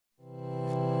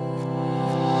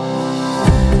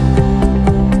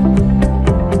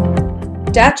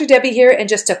Dr. Debbie here, and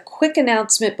just a quick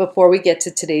announcement before we get to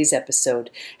today's episode.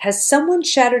 Has someone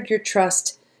shattered your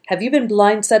trust? Have you been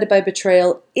blindsided by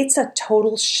betrayal? It's a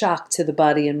total shock to the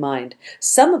body and mind.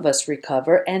 Some of us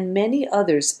recover, and many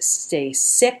others stay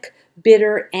sick,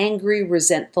 bitter, angry,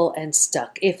 resentful, and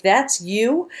stuck. If that's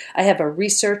you, I have a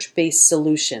research-based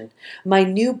solution. My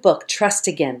new book, Trust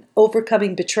Again: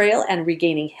 Overcoming Betrayal and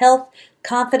Regaining Health,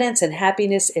 Confidence, and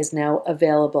Happiness, is now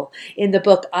available. In the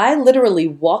book, I literally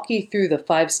walk you through the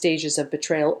 5 stages of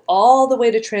betrayal all the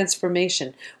way to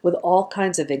transformation with all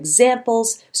kinds of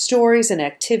examples, stories, and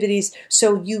activities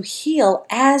so you heal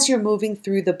as you're moving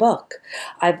through the book.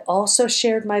 I've also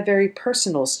shared my very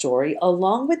personal story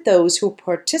along with those who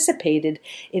participated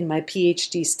in my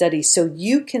PhD study so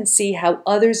you can see how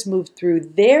others moved through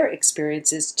their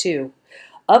experiences too.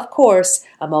 Of course,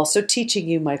 I'm also teaching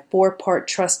you my 4-part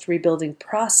trust rebuilding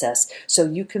process so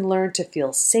you can learn to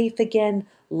feel safe again,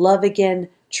 love again,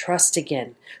 trust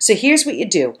again. So here's what you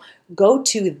do. Go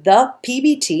to the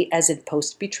PBT, as in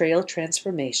post-betrayal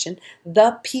transformation,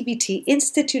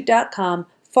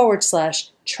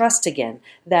 thepbtinstitute.com/trust again.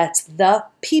 That's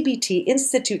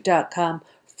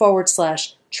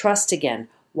thepbtinstitute.com/trust again.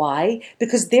 Why?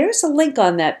 Because there's a link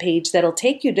on that page that'll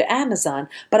take you to Amazon,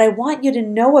 but I want you to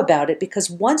know about it because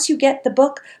once you get the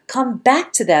book, come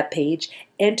back to that page,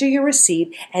 enter your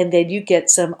receipt, and then you get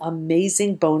some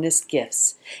amazing bonus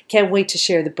gifts. Can't wait to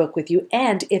share the book with you.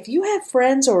 And if you have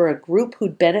friends or a group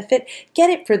who'd benefit, get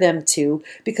it for them too,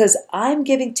 because I'm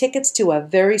giving tickets to a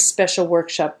very special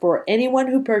workshop for anyone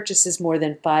who purchases more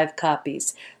than 5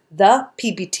 copies.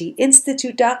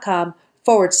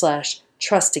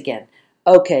 thepbtinstitute.com/trust again.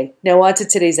 Okay, now on to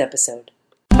today's episode.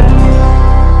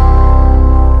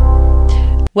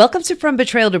 Welcome to From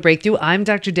Betrayal to Breakthrough. I'm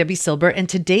Dr. Debbie Silber, and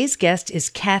today's guest is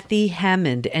Kathy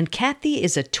Hammond. And Kathy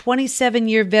is a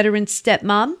 27-year veteran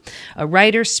stepmom, a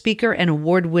writer, speaker, and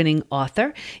award-winning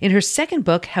author. In her second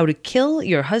book, How to Kill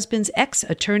Your Husband's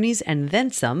Ex-Attorneys and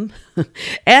Then Some,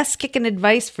 Ask Kickin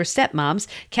Advice for Stepmoms,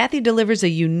 Kathy delivers a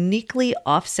uniquely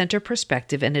off-center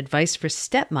perspective and advice for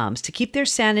stepmoms to keep their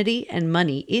sanity and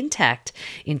money intact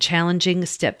in challenging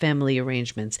stepfamily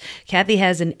arrangements. Kathy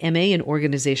has an MA in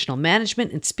organizational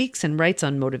management and speaks and writes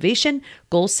on motivation,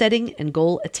 goal setting, and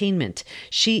goal attainment.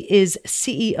 She is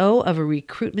CEO of a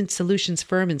recruitment solutions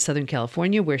firm in Southern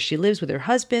California where she lives with her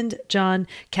husband, John.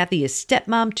 Kathy is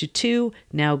stepmom to 2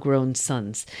 now grown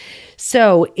sons.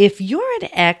 So if you're an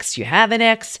ex, you have an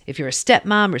ex, if you're a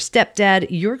stepmom or stepdad,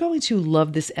 you're going to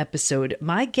love this episode.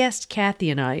 My guest, Kathy,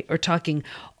 and I are talking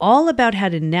all about how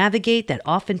to navigate that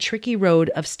often tricky road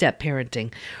of step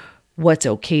parenting. What's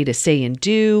okay to say and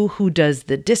do, who does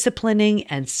the disciplining,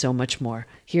 and so much more.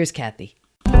 Here's Kathy.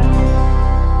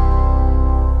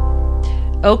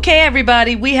 Okay,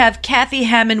 everybody, we have Kathy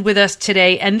Hammond with us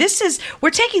today, and we're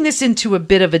taking this into a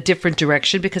bit of a different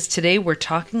direction because today we're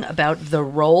talking about the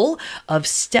role of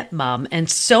stepmom, and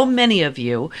so many of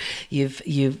you've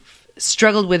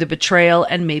struggled with a betrayal,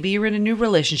 and maybe you're in a new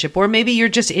relationship, or maybe you're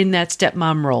just in that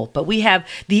stepmom role. But we have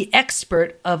the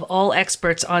expert of all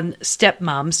experts on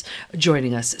stepmoms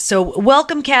joining us. So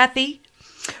welcome, Kathy.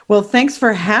 Well, thanks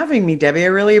for having me, Debbie. I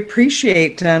really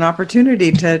appreciate an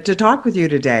opportunity to talk with you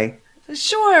today.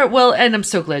 Sure. Well, and I'm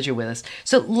so glad you're with us.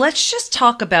 So let's just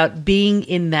talk about being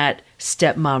in that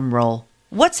stepmom role.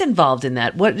 What's involved in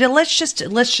that? Let's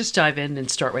just dive in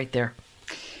and start right there.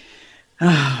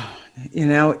 You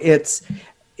know, it's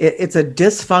a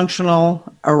dysfunctional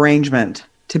arrangement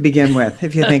to begin with,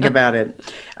 if you think about it.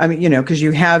 I mean, because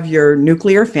you have your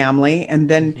nuclear family, and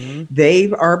then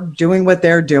they are doing what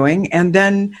they're doing, and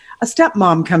then a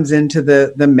stepmom comes into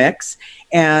the mix,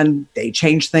 and they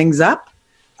change things up.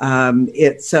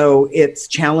 It's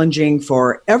challenging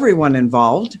for everyone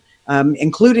involved,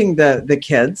 including the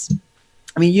kids.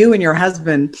 I mean, you and your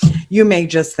husband, you may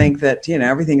just think that,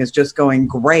 everything is just going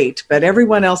great, but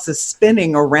everyone else is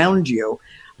spinning around you.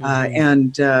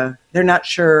 And they're not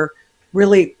sure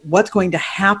really what's going to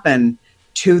happen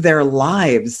to their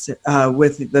lives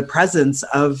with the presence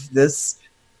of this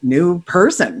new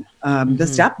person, the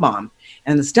stepmom.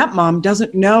 And the stepmom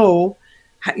doesn't know,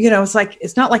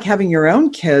 it's not like having your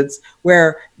own kids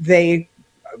where they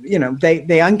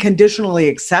unconditionally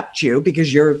accept you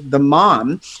because you're the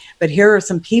mom. But here are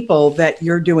some people that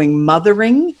you're doing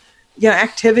mothering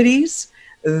activities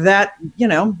that,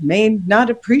 may not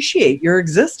appreciate your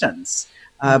existence.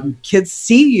 Kids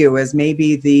see you as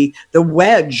maybe the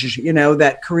wedge,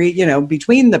 that create,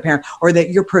 between the parent, or that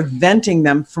you're preventing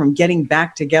them from getting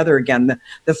back together again,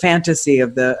 the fantasy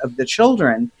of the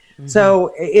children.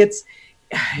 So it's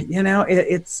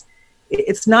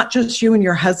not just you and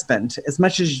your husband as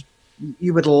much as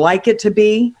you would like it to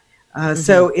be.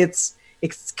 So it's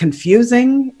it's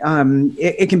confusing.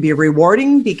 It can be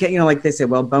rewarding because, like they say,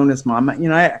 well, bonus mom, I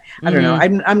don't know.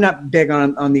 I'm not big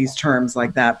on these terms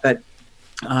like that, but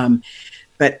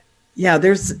yeah,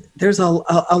 there's a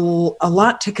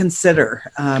lot to consider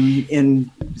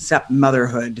in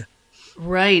stepmotherhood.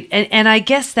 Right. And I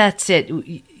guess that's it.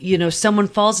 Someone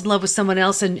falls in love with someone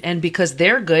else and because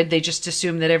they're good, they just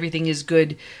assume that everything is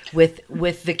good with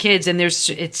the kids. And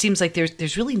it seems like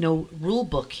there's really no rule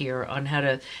book here on how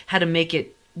to make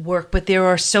it work, but there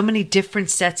are so many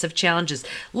different sets of challenges.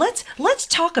 Let's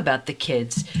talk about the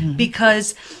kids,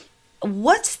 because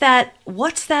what's that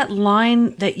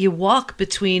line that you walk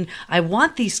between I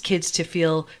want these kids to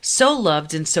feel so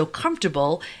loved and so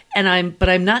comfortable, but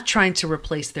I'm not trying to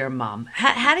replace their mom.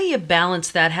 How do you balance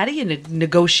that? How do you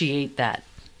negotiate that?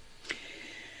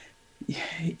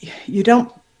 You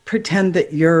don't pretend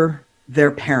that you're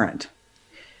their parent.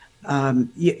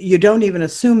 You don't even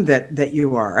assume that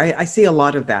you are. I see a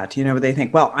lot of that. They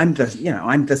think, well, I'm the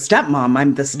stepmom,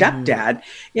 I'm the stepdad.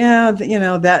 Yeah,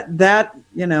 that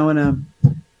and a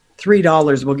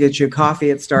 $3 will get you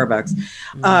coffee at Starbucks.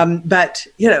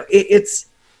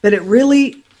 But it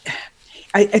really.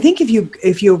 I think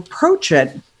if you approach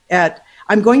it at,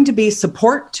 I'm going to be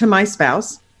support to my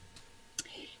spouse,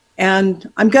 and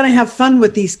I'm going to have fun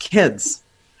with these kids.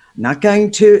 I'm not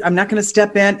going to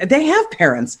step in. They have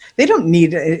parents. They don't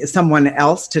need someone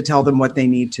else to tell them what they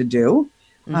need to do.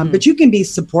 But you can be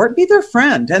support, be their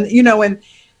friend. And,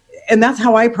 and that's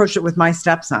how I approached it with my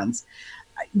stepsons.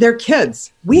 They're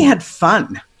kids. We had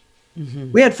fun.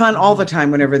 We had fun all the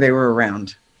time whenever they were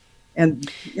around.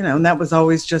 And, and that was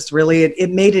always just really, it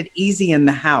made it easy in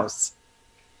the house.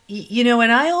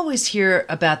 And I always hear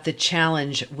about the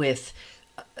challenge with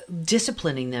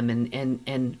disciplining them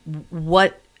and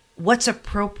what's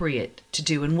appropriate to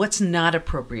do and what's not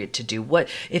appropriate to do. What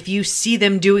if you see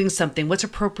them doing something, what's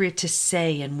appropriate to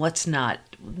say and what's not?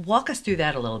 Walk us through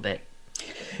that a little bit.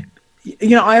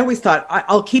 I always thought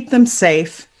I'll keep them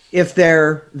safe if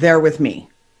they're there with me.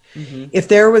 If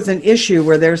there was an issue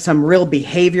where there's some real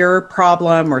behavior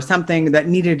problem or something that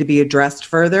needed to be addressed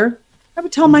further, I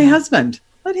would tell my husband,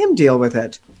 let him deal with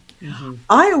it.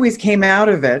 I always came out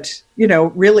of it,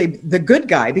 really the good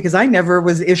guy, because I never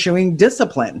was issuing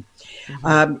discipline.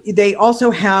 They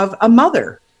also have a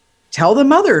mother. Tell the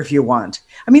mother if you want.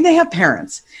 I mean, they have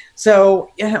parents.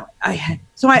 So,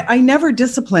 I never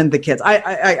disciplined the kids.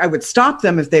 I would stop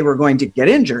them if they were going to get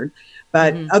injured.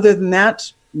 But other than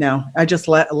that, no, I just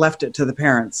left it to the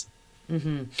parents.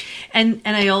 And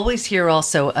I always hear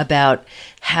also about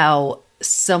how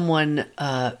someone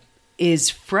is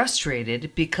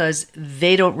frustrated because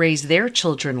they don't raise their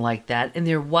children like that, and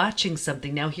they're watching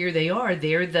something. Now here they are,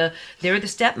 they're the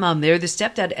stepmom, they're the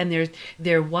stepdad, and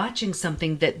they're watching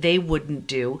something that they wouldn't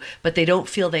do, but they don't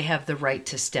feel they have the right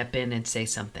to step in and say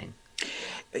something.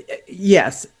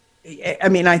 Yes. I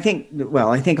mean, I think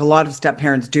a lot of step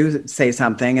parents do say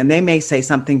something, and they may say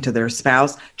something to their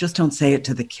spouse. Just don't say it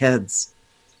to the kids.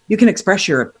 You can express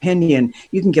your opinion.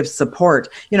 You can give support.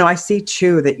 I see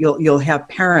too that you'll have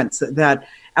parents that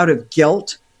out of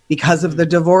guilt because of the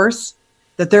divorce,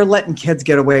 that they're letting kids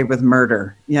get away with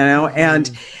murder,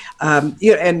 and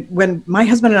and when my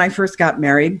husband and I first got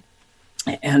married,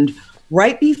 and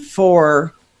right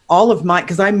before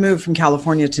because I moved from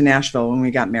California to Nashville when we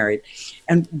got married.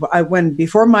 And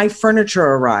before my furniture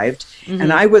arrived,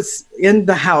 and I was in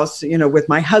the house, with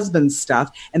my husband's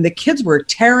stuff, and the kids were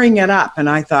tearing it up. And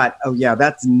I thought, oh yeah,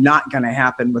 that's not going to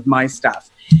happen with my stuff.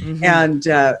 And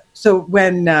so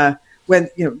when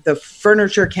the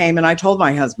furniture came, and I told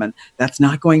my husband, that's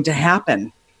not going to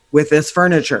happen with this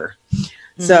furniture.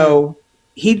 So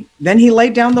he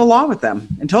laid down the law with them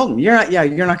and told them,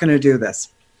 you're not going to do this.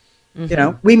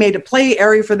 We made a play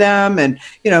area for them, and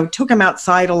took them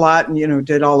outside a lot, and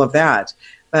did all of that.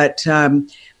 But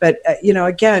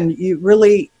again, you've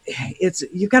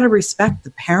got to respect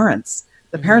the parents.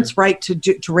 The parents' right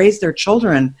to raise their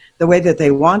children the way that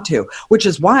they want to. Which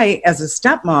is why, as a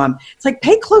stepmom, it's like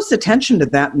pay close attention to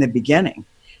that in the beginning,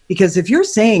 because if you're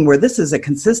saying where this is a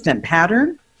consistent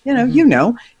pattern,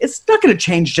 it's not going to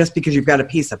change just because you've got a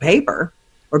piece of paper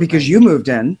or because you moved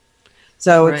in.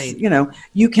 So it's,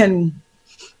 you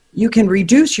can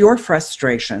reduce your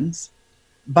frustrations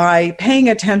by paying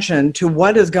attention to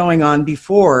what is going on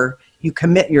before you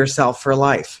commit yourself for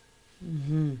life.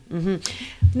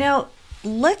 Now,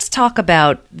 let's talk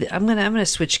about, I'm going to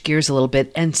switch gears a little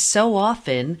bit. And so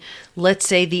often, let's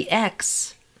say the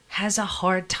ex has a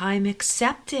hard time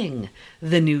accepting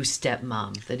the new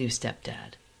stepmom, the new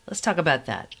stepdad. Let's talk about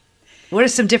that. What are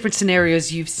some different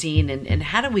scenarios you've seen, and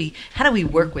how do we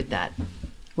work with that?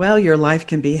 Well, your life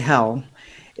can be hell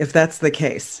if that's the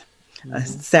case.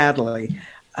 sadly.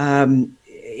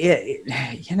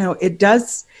 It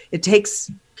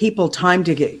takes people time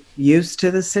to get used to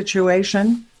the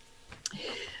situation.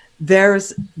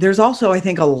 There's also, I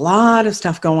think, a lot of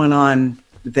stuff going on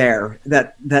there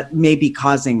that may be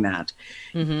causing that.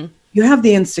 Mm-hmm. You have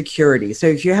the insecurity. So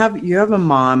if you have a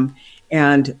mom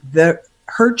and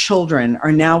her children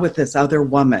are now with this other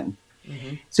woman.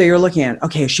 Mm-hmm. So you're looking at,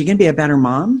 okay, is she going to be a better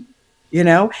mom?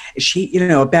 Is she,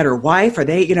 a better wife? Are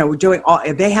they,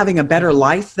 are they having a better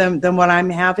life than what I'm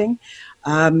having?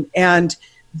 And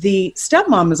the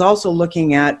stepmom is also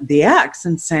looking at the ex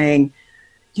and saying,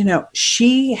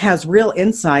 she has real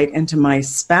insight into my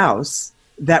spouse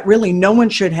that really no one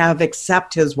should have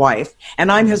except his wife,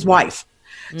 and I'm his wife.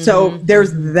 Mm-hmm. So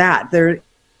there's that there,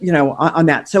 on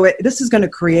that. So this is going to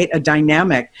create a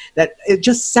dynamic that it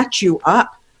just sets you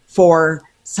up for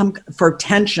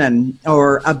tension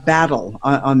or a battle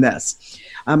on this.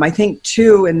 I think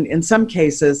too, in some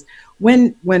cases,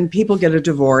 when people get a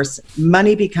divorce,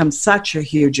 money becomes such a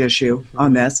huge issue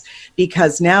on this,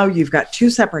 because now you've got two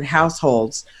separate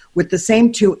households with the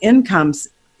same two incomes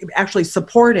actually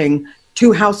supporting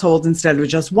two households instead of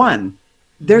just one.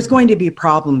 There's going to be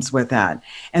problems with that.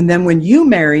 And then when you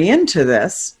marry into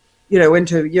this,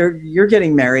 you're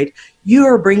getting married, you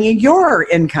are bringing your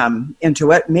income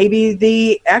into it. Maybe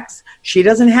the ex, she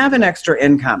doesn't have an extra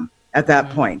income at that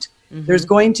point. Mm-hmm. There's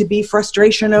going to be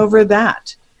frustration over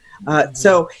that.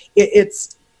 So the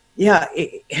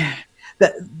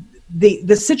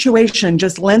situation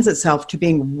just lends itself to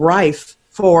being rife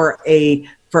for a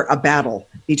battle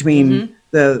between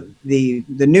the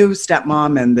new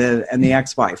stepmom and the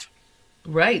ex-wife.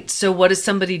 Right. So what does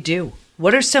somebody do?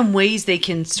 What are some ways they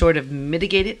can sort of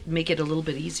mitigate it, make it a little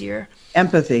bit easier?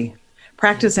 Empathy.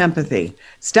 Practice empathy.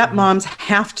 Stepmoms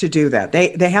have to do that.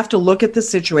 They have to look at the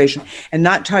situation and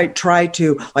not try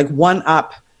to like one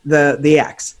up the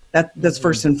ex. That's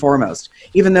first and foremost.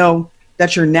 Even though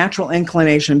that's your natural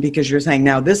inclination because you're saying,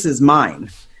 now this is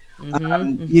mine.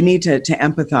 You need to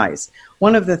empathize.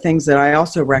 One of the things that I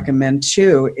also recommend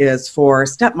too is for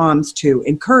stepmoms to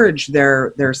encourage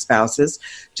their spouses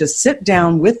to sit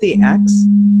down with the ex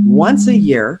once a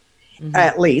year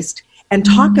at least and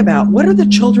talk about what are the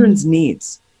children's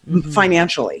needs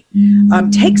financially.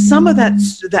 Take some of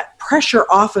that pressure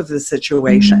off of the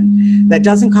situation that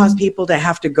doesn't cause people to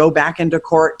have to go back into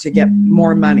court to get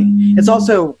more money. It's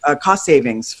also cost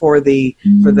savings for the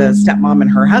stepmom and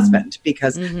her husband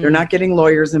because they're not getting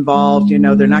lawyers involved. They're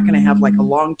not going to have like a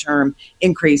long-term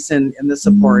increase in the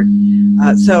support.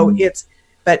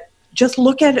 But just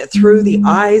look at it through the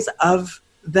eyes of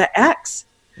the ex.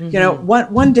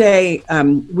 One day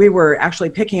we were actually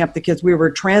picking up the kids. We were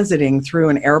transiting through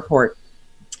an airport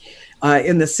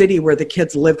in the city where the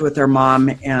kids lived with their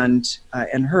mom and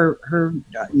her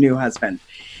new husband.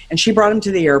 And she brought them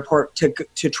to the airport to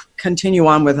continue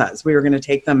on with us. We were going to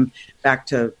take them back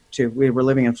to we were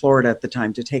living in Florida at the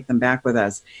time, to take them back with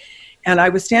us. And I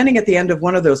was standing at the end of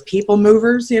one of those people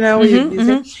movers,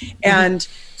 and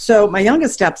so my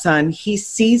youngest stepson, he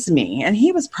sees me, and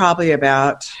he was probably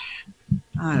about,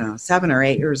 7 or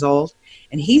 8 years old.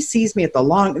 And he sees me at the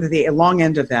long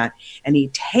end of that, and he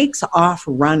takes off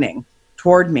running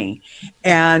toward me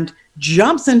and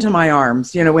jumps into my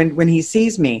arms, when he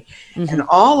sees me. And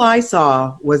all I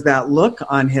saw was that look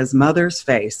on his mother's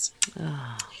face.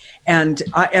 And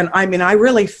I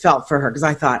really felt for her because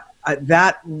I thought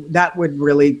that would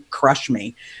really crush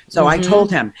me. So I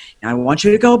told him, I want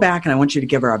you to go back and I want you to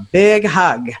give her a big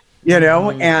hug,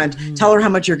 and tell her how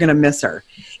much you're going to miss her.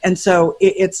 And so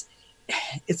it's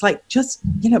like, just,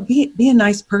 be a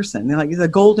nice person. Like the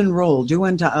golden rule, do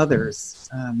unto others.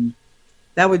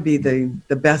 That would be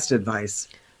the best advice.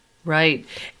 Right.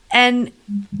 And,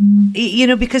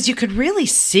 because you could really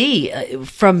see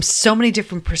from so many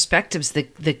different perspectives,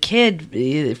 the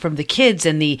kid, from the kids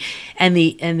and the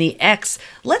ex.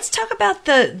 Let's talk about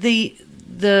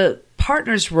the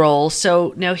partner's role.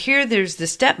 So now here there's the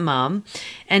stepmom,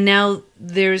 and now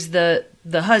there's the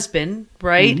husband,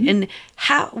 right? And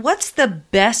what's the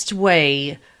best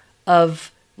way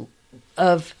of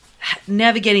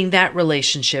navigating that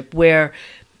relationship where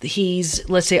he's,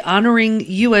 let's say, honoring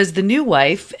you as the new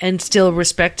wife and still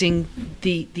respecting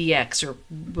the ex or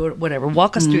whatever?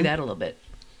 Walk us through that a little bit,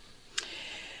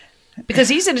 because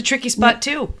he's in a tricky spot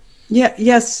too. Yeah.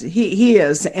 Yes, he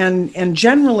is, and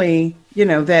generally,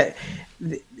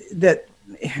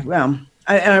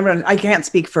 I can't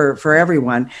speak for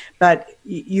everyone, but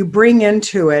you bring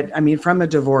into it, from a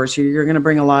divorce, you're going to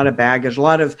bring a lot of baggage, a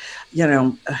lot of,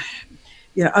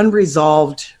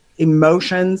 unresolved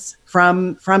emotions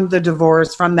from the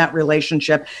divorce, from that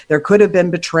relationship. There could have been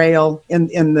betrayal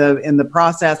in the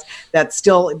process. That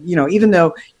still, even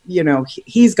though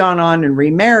he's gone on and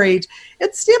remarried,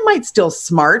 it might still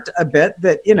smart a bit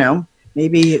that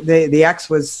maybe the ex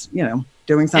was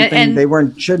doing something they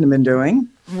shouldn't have been doing.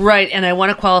 Right, and I want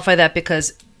to qualify that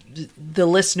because the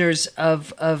listeners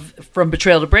of From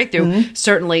Betrayal to Breakthrough,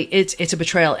 certainly it's a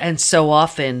betrayal, and so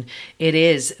often it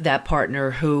is that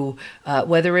partner who,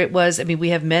 whether it was, we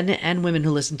have men and women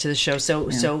who listen to the show,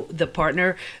 so the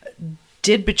partner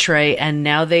did betray, and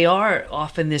now they are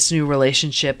off in this new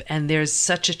relationship, and there's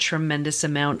such a tremendous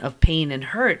amount of pain and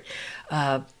hurt,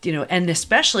 and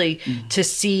especially to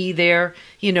see their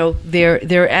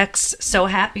ex so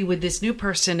happy with this new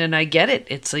person. And I get it.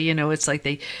 It's it's like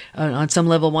they, on some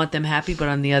level, want them happy, but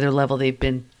on the other level, they've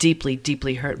been deeply,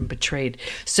 deeply hurt and betrayed.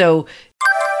 So,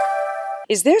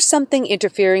 is there something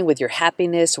interfering with your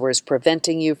happiness or is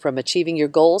preventing you from achieving your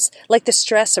goals, like the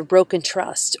stress of broken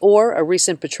trust or a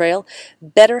recent betrayal?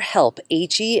 BetterHelp,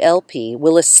 H-E-L-P,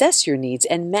 will assess your needs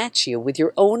and match you with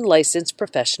your own licensed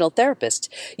professional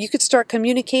therapist. You could start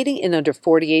communicating in under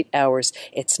 48 hours.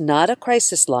 It's not a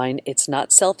crisis line. It's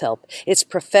not self-help. It's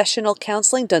professional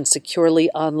counseling done securely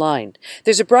online.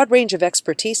 There's a broad range of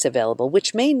expertise available,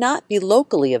 which may not be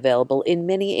locally available in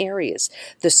many areas.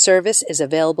 The service is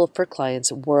available for clients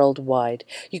worldwide.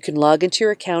 You can log into your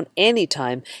account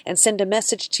anytime and send a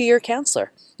message to your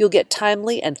counselor. You'll get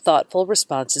timely and thoughtful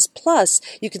responses. Plus,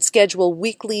 you can schedule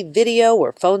weekly video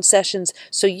or phone sessions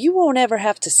so you won't ever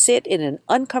have to sit in an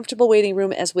uncomfortable waiting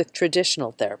room as with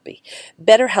traditional therapy.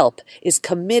 BetterHelp is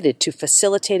committed to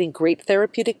facilitating great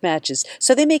therapeutic matches,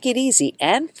 so they make it easy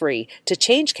and free to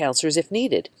change counselors if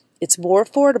needed. It's more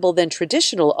affordable than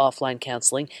traditional offline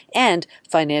counseling, and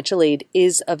financial aid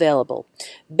is available.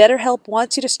 BetterHelp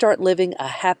wants you to start living a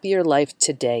happier life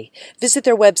today. Visit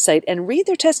their website and read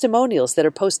their testimonials that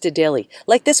are posted daily,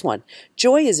 like this one.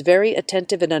 Joy is very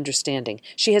attentive and understanding.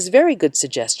 She has very good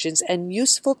suggestions and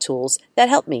useful tools that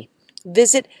help me.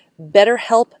 Visit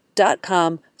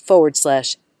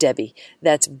betterhelp.com/Debbie.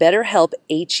 That's BetterHelp,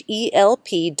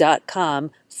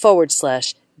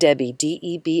 HELP.com/Debbie,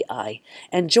 DEBI,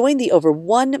 and join the over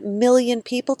 1 million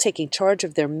people taking charge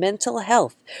of their mental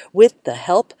health with the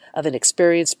help of an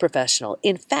experienced professional.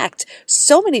 In fact,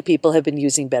 so many people have been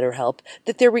using BetterHelp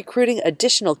that they're recruiting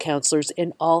additional counselors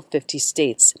in all 50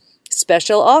 states.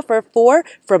 Special offer for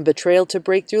From Betrayal to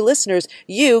Breakthrough listeners.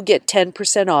 You get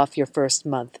 10% off your first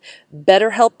month.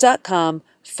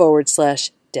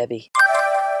 BetterHelp.com/Debbie.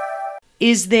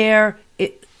 Is there...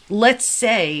 Let's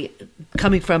say,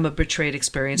 coming from a betrayed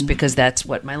experience, because that's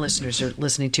what my listeners are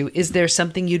listening to, is there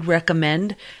something you'd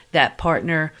recommend that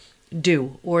partner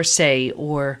do or say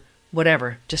or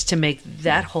whatever, just to make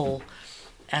that whole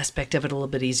aspect of it a little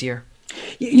bit easier?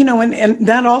 And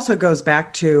that also goes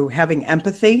back to having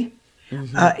empathy,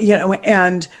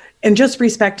 and just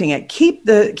respecting it. Keep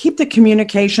the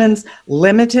communications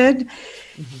limited.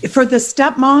 For the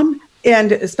stepmom,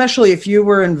 and especially if you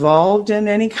were involved in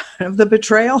any kind of the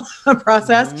betrayal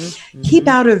process, keep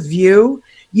out of view.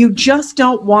 You just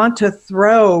don't want to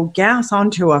throw gas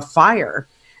onto a fire,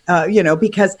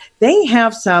 because they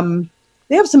have some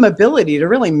ability to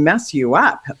really mess you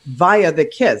up via the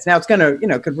kids. Now it's going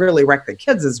to, could really wreck the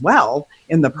kids as well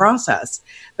in the process.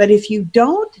 But if you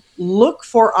don't look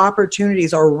for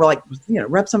opportunities or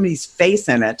rub somebody's face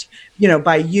in it,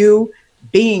 by you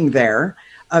being there,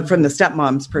 from the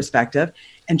stepmom's perspective,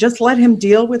 and just let him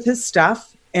deal with his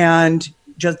stuff and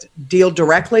just deal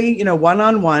directly,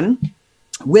 one-on-one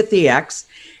with the ex.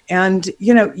 And,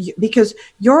 because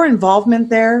your involvement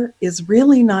there is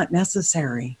really not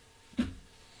necessary.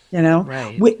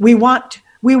 Right. We want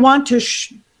to,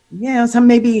 some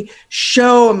maybe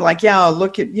show them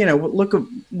look at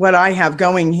what I have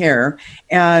going here.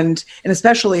 And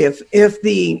especially if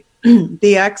the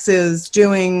ex is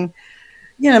doing,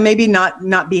 maybe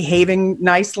not behaving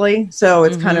nicely. So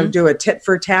it's kind of do a tit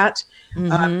for tat.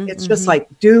 It's just like,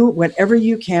 do whatever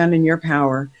you can in your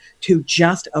power to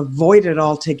just avoid it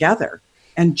altogether,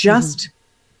 and just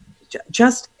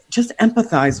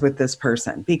empathize with this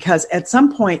person, because at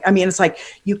some point, it's like,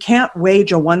 you can't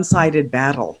wage a one-sided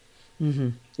battle,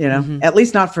 at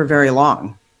least not for very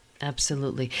long.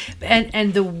 Absolutely.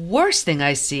 And the worst thing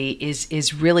I see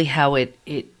is really how it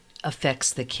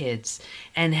affects the kids,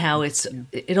 and how it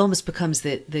almost becomes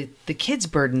the kids'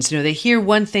 burdens. They hear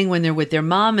one thing when they're with their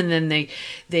mom, and then they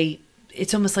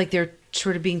it's almost like they're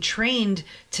sort of being trained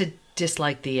to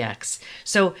dislike the ex.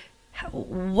 So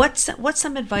what's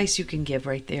some advice you can give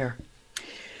right there?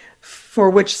 For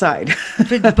which side?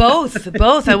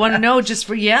 Both. I want to know just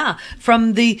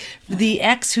from the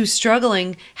ex who's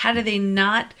struggling, how do they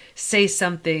not say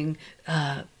something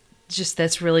just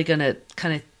that's really going to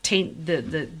kind of taint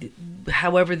the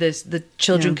however the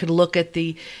children could look at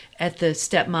the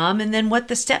stepmom, and then what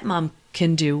the stepmom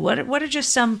can do. What are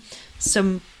just some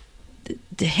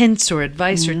hints or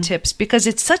advice or tips, because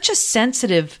it's such a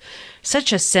sensitive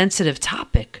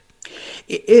topic.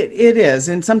 It is,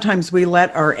 and sometimes we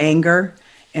let our anger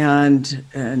and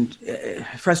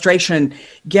frustration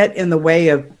get in the way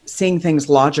of seeing things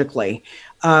logically.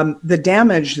 The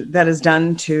damage that is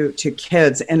done to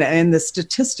kids, and the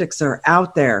statistics are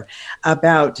out there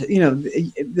about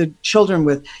the children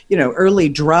with early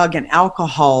drug and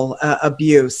alcohol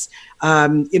abuse,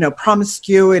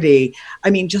 promiscuity. I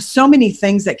mean, just so many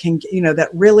things that can that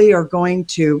really are going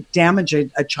to damage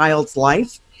a child's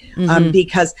life.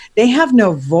 Because they have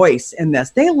no voice in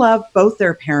this. They love both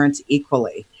their parents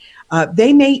equally.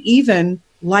 They may even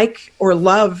like or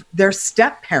love their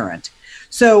step parent.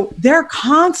 So they're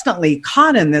constantly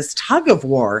caught in this tug of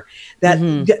war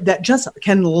that just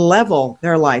can level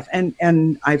their life.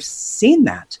 And I've seen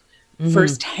that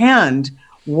firsthand,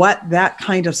 what that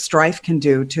kind of strife can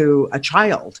do to a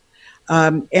child.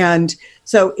 And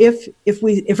so if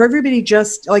everybody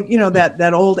just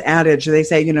that old adage, they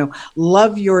say,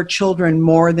 love your children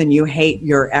more than you hate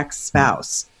your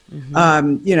ex-spouse.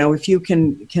 If you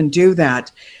can do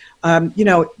that,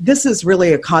 this is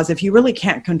really a cause. If you really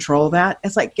can't control that,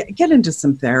 it's like, get into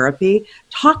some therapy,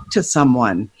 talk to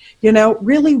someone,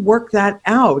 really work that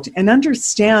out, and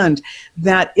understand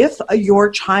that if your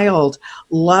child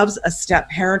loves a step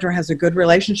parent or has a good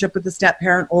relationship with the step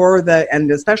parent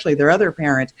and especially their other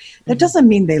parent, that doesn't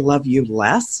mean they love you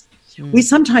less. We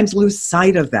sometimes lose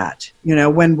sight of that,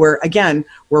 when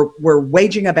we're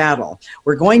waging a battle,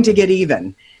 we're going to get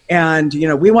even. And,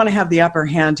 we want to have the upper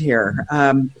hand here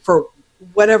for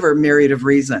whatever myriad of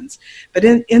reasons. But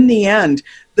in the end,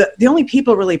 the only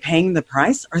people really paying the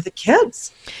price are the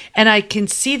kids. And I can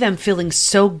see them feeling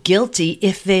so guilty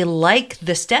if they like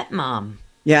the stepmom.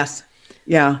 Yes.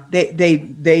 Yeah,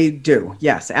 they do.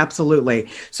 Yes, absolutely.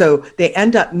 So they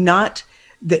end up not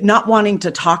wanting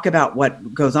to talk about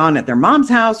what goes on at their mom's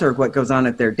house or what goes on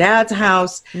at their dad's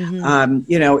house. I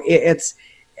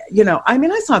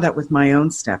saw that with my own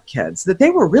stepkids, that they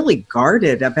were really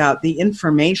guarded about the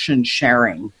information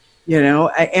sharing,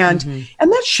 and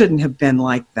that shouldn't have been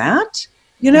like that.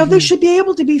 They should be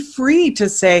able to be free to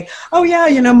say, oh yeah,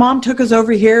 mom took us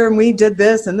over here and we did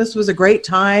this and this was a great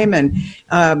time. And,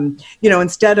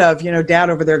 instead of, dad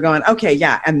over there going, okay,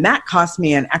 yeah. And that cost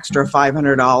me an extra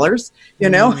 $500,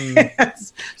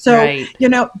 So, right.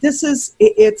 This is,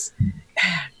 it's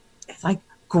like,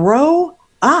 grow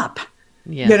up.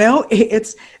 Yeah.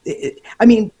 The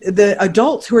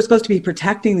adults who are supposed to be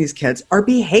protecting these kids are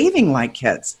behaving like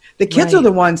kids. The kids are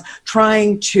the ones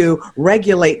trying to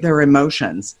regulate their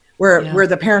emotions, where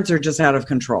the parents are just out of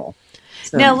control.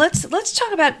 So. Now let's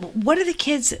talk about what do the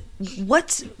kids,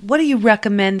 what do you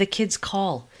recommend the kids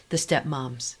call the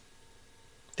stepmoms?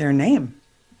 Their name.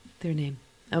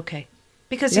 Okay.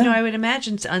 Because, I would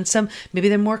imagine on some, maybe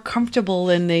they're more comfortable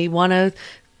and they want to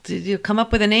come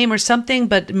up with a name or something,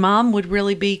 but mom would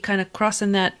really be kind of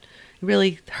crossing that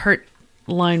really hurt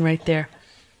line right there.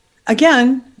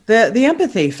 Again, the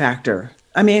empathy factor.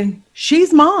 I mean,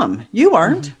 she's mom. You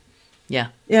aren't. Yeah.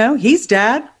 He's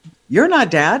dad. You're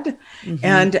not dad.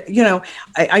 And,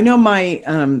 I know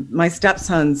my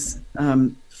stepson's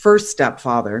first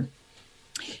stepfather,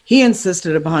 he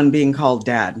insisted upon being called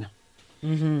dad.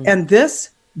 And this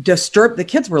disturbed, the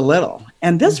kids were little,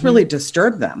 and this really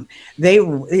disturbed them. They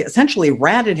essentially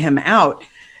ratted him out,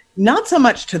 not so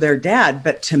much to their dad,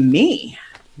 but to me.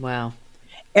 Wow.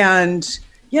 And,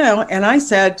 and I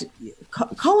said,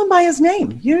 call him by his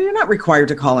name. You're not required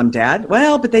to call him dad.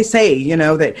 Well, but they say,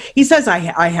 that he says, I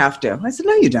have to. I said,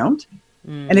 no, you don't.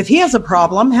 And if he has a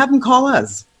problem, have him call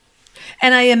us.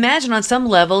 And I imagine on some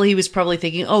level he was probably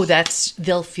thinking,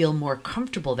 they'll feel more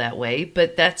comfortable that way,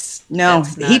 but that's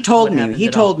he told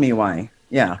me why.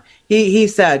 Yeah. He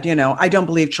said, I don't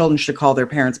believe children should call their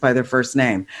parents by their first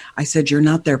name. I said, you're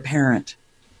not their parent.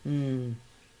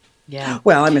 Yeah.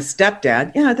 Well, I'm a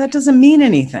stepdad. Yeah, that doesn't mean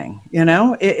anything.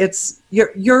 It's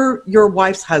your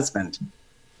wife's husband.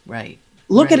 Right.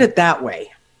 Look at it that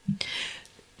way.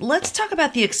 Let's talk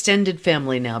about the extended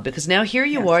family now, because now here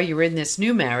you are, you're in this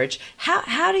new marriage.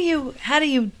 How do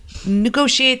you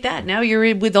negotiate that? Now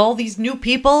you're with all these new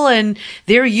people and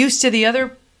they're used to the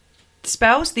other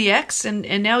spouse, the ex, and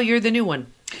now you're the new one.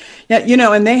 Yeah,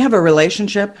 and they have a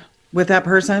relationship with that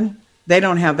person. They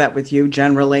don't have that with you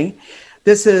generally.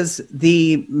 This is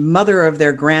the mother of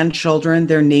their grandchildren,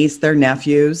 their niece, their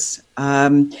nephews.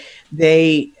 It's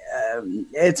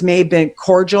may have been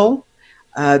cordial.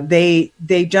 They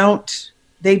don't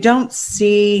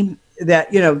see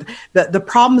that, the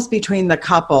problems between the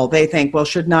couple, they think, well,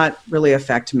 should not really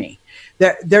affect me.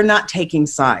 They're not taking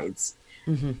sides.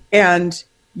 Mm-hmm. And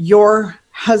your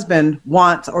husband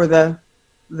wants, or the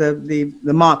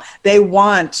mom, they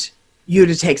want you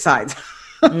to take sides.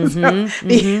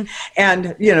 Mm-hmm,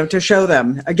 and, to show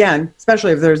them, again,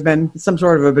 especially if there's been some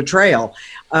sort of a betrayal,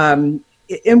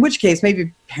 in which case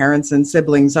maybe parents and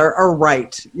siblings are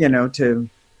right, to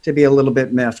be a little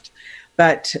bit miffed.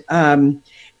 But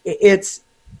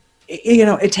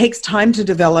it takes time to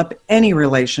develop any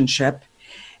relationship.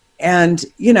 And,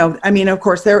 of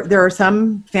course, there are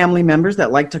some family members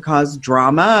that like to cause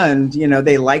drama and,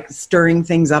 they like stirring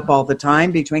things up all the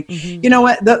time between, you know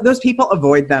what, those people,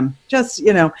 avoid them. Just,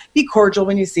 be cordial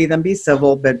when you see them, be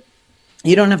civil, but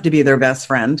you don't have to be their best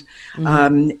friend.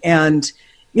 And,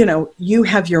 you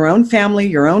have your own family,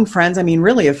 your own friends. I mean,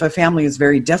 really, if a family is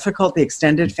very difficult, the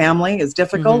extended family is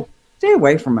difficult, stay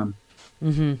away from them.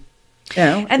 And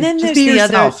then there's the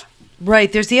other...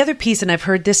 Right. There's the other piece, and I've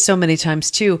heard this so many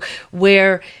times too,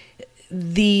 where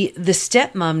the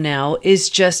stepmom now is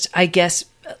just, I guess,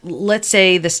 let's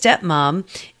say the stepmom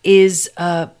is,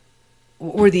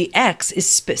 or the ex is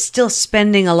still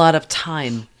spending a lot of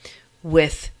time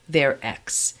with their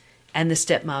ex, and the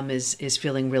stepmom is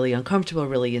feeling really uncomfortable,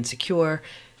 really insecure.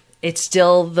 It's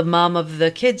still the mom of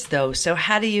the kids, though. So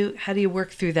how do you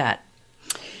work through that?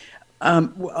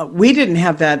 We didn't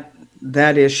have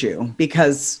that issue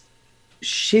because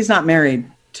she's not married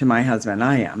to my husband.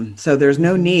 I am. So there's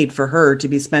no need for her to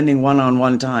be spending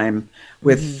one-on-one time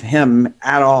with him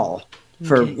at all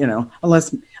for,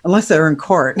 unless they're in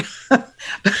court.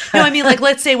 No, I mean, like,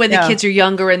 let's say when the kids are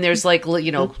younger and there's like,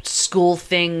 school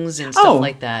things and stuff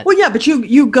like that. Well, yeah, but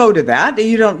you go to that.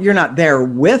 You're not there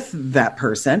with that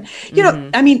person.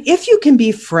 I mean, if you can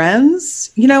be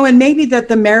friends, and maybe that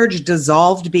the marriage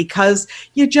dissolved because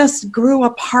you just grew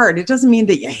apart. It doesn't mean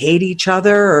that you hate each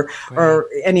other or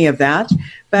any of that.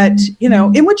 But,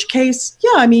 in which case,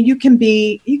 I mean, you can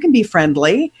be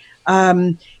friendly,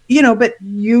 but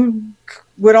you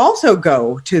would also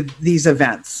go to these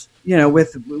events,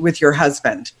 with your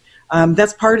husband.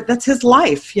 That's his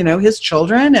life, his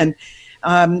children. And,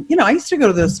 I used to go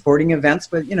to the sporting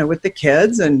events with the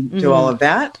kids and do all of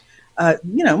that,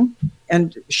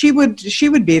 and she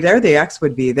would be there. The ex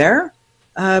would be there.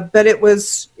 But it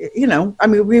was, I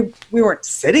mean, we weren't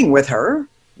sitting with her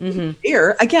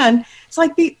here. Again, it's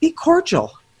like, be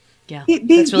cordial. Yeah,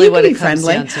 that's really what it comes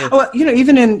friendly. Down to. Oh,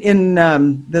 even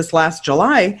in this last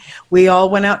July, we all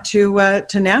went out to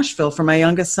Nashville for my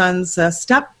youngest son's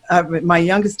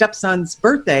stepson's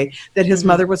birthday. That his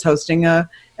mother was hosting an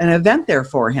event there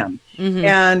for him,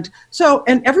 and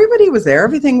everybody was there.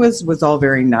 Everything was all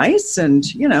very nice, and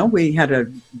we had a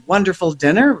wonderful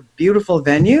dinner, beautiful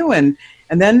venue, and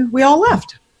then we all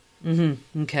left.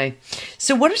 Okay,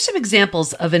 so what are some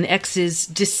examples of an ex's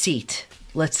deceit,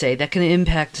 let's say, that can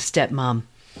impact a stepmom?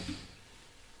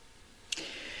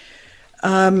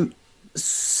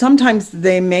 Sometimes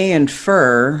they may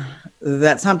infer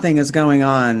that something is going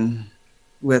on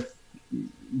with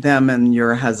them and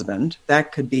your husband.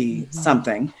 That could be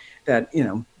something that,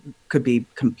 could be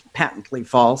patently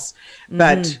false.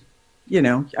 But,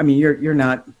 I mean, you're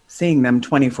not seeing them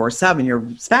 24/7, your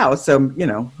spouse. So,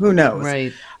 who knows?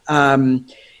 Right.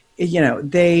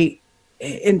 They,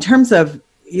 in terms of,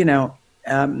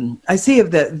 I see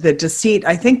of the deceit,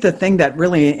 I think the thing that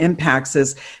really impacts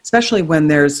is, especially when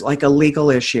there's like a legal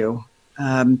issue,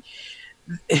 I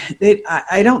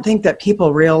don't think that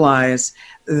people realize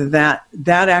that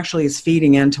actually is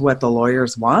feeding into what the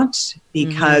lawyers want,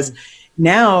 because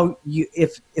now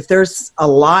if there's a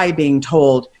lie being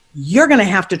told, you're going to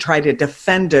have to try to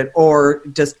defend it or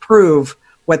disprove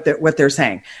what they're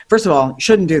saying. First of all, you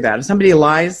shouldn't do that. If somebody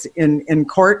lies in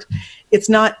court, it's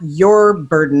not your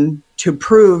burden to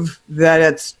prove that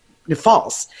it's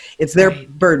false. It's their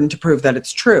burden to prove that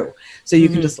it's true. So you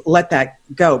can just let that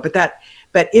go.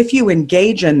 But if you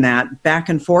engage in that back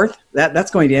and forth,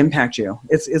 that's going to impact you.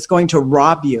 It's going to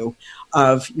rob you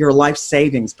of your life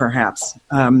savings, perhaps.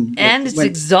 And it's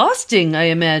exhausting, I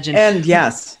imagine. And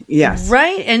yes.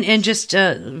 Right, and just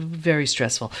very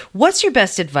stressful. What's your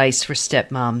best advice for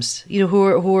stepmoms?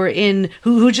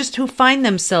 Who find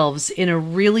themselves in a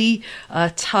really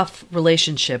tough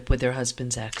relationship with their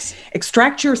husband's ex?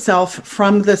 Extract yourself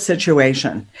from the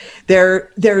situation.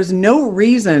 There's no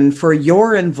reason for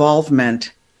your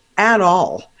involvement at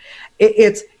all.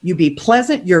 it's you be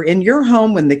pleasant. You're in your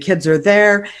home when the kids are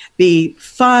there. Be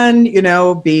fun,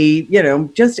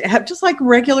 just like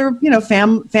regular,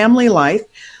 family life.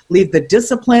 Leave the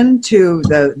discipline to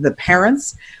the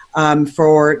parents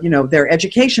for their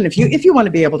education. If you want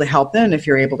to be able to help them, if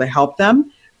you're able to help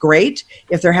them, great.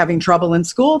 If they're having trouble in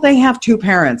school, they have two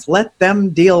parents. Let them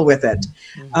deal with it.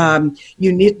 Mm-hmm.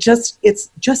 You need just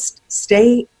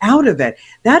stay out of it.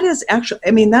 That is actually,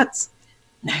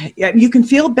 you can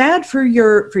feel bad for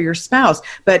your spouse,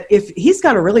 but if he's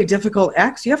got a really difficult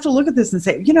ex, you have to look at this and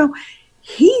say,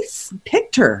 he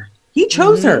picked her, he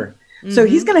chose her, so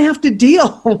he's going to have to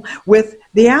deal with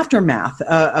the aftermath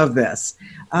of this,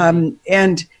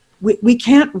 and we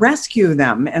can't rescue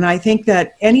them. And I think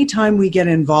that anytime we get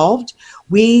involved,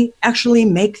 we actually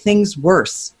make things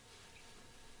worse.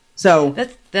 So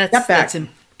that's an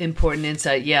important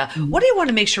insight. Yeah. What do you want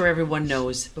to make sure everyone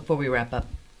knows before we wrap up?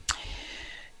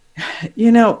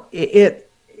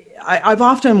 I've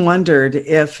often wondered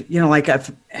if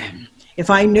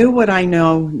I knew what I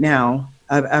know now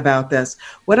about this,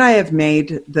 would I have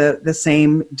made the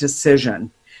same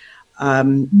decision? I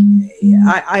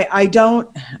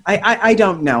don't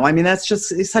know. That's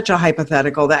just such a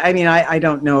hypothetical that, I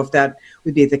don't know if that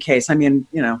would be the case. I'm,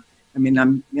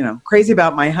 crazy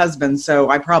about my husband, so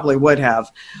I probably would have.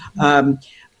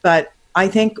 But I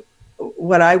think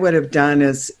what I would have done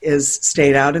is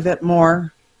stayed out of it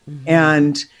more,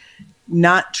 and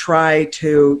not try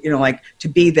to, to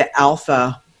be the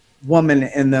alpha woman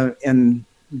in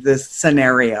this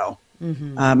scenario.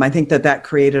 I think that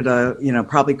created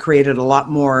probably created a lot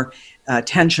more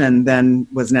tension than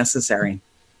was necessary.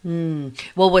 Well,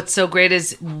 what's so great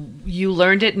is you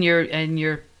learned it and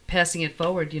you're passing it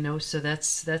forward, so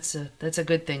that's a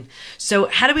good thing. So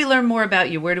how do we learn more about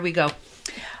you? Where do we go?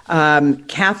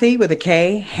 Kathy with a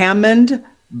K, Hammond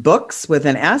Books with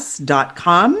an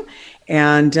S.com.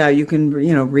 And you can,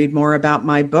 read more about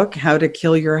my book, How to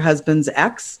Kill Your Husband's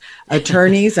Ex,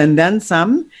 Attorneys, and Then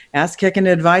Some. Ask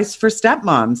Kickin Advice for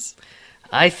Stepmoms.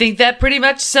 I think that pretty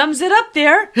much sums it up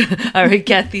there. All right,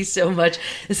 Kathy, so much.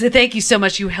 So thank you so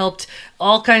much. You helped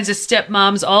all kinds of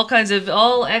stepmoms,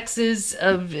 all exes,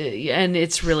 and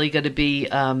it's really going to be,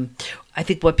 I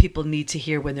think, what people need to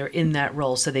hear when they're in that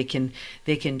role, so they can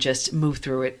just move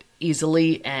through it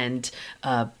easily and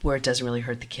where it doesn't really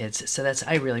hurt the kids. So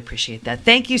I really appreciate that.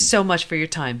 Thank you so much for your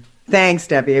time. Thanks,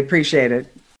 Debbie. Appreciate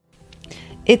it.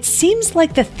 It seems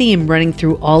like the theme running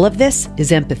through all of this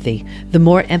is empathy. The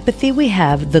more empathy we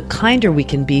have, the kinder we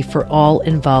can be for all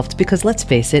involved, because let's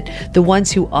face it, the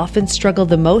ones who often struggle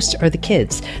the most are the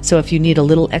kids. So if you need a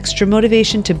little extra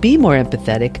motivation to be more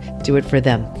empathetic, do it for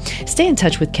them. Stay in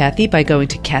touch with Kathy by going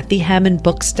to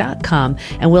kathyhammondbooks.com,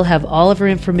 and we'll have all of her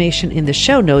information in the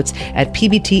show notes at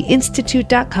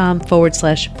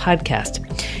pbtinstitute.com/podcast.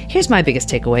 Here's my biggest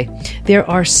takeaway. There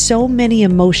are so many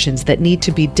emotions that need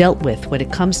to be dealt with when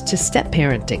it comes to step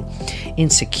parenting.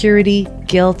 Insecurity,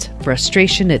 guilt,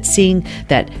 frustration at seeing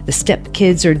that the step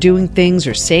kids are doing things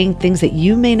or saying things that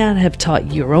you may not have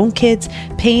taught your own kids,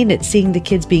 pain at seeing the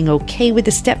kids being okay with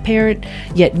the step parent,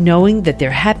 yet knowing that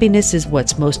their happiness is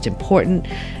what's most important.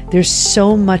 There's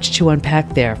so much to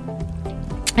unpack there.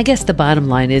 I guess the bottom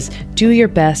line is do your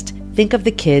best. Think of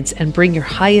the kids and bring your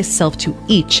highest self to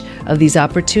each of these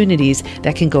opportunities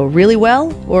that can go really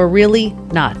well or really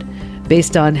not,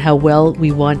 based on how well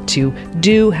we want to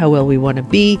do, how well we want to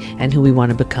be, and who we want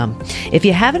to become. If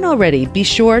you haven't already, be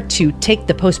sure to take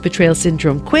the Post-Betrayal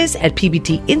Syndrome quiz at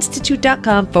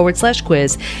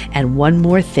pbtinstitute.com/quiz. And one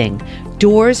more thing.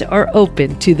 Doors are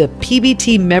open to the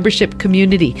PBT membership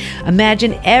community.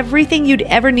 Imagine everything you'd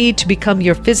ever need to become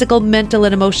your physical, mental,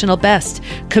 and emotional best.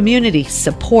 Community,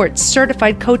 support,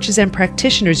 certified coaches and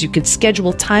practitioners you can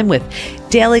schedule time with,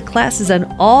 daily classes on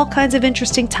all kinds of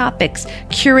interesting topics,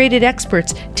 curated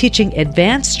experts teaching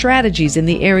advanced strategies in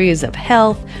the areas of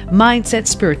health, mindset,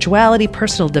 spirituality,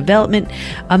 personal development.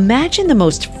 Imagine the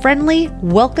most friendly,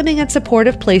 welcoming, and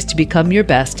supportive place to become your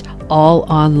best, all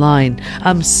online.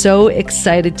 I'm so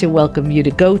excited to welcome you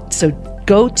to go to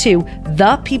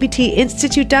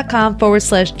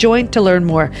thepbtinstitute.com/join to learn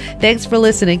more. Thanks for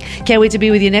listening. Can't wait to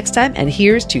be with you next time. And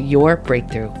here's to your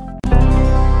breakthrough.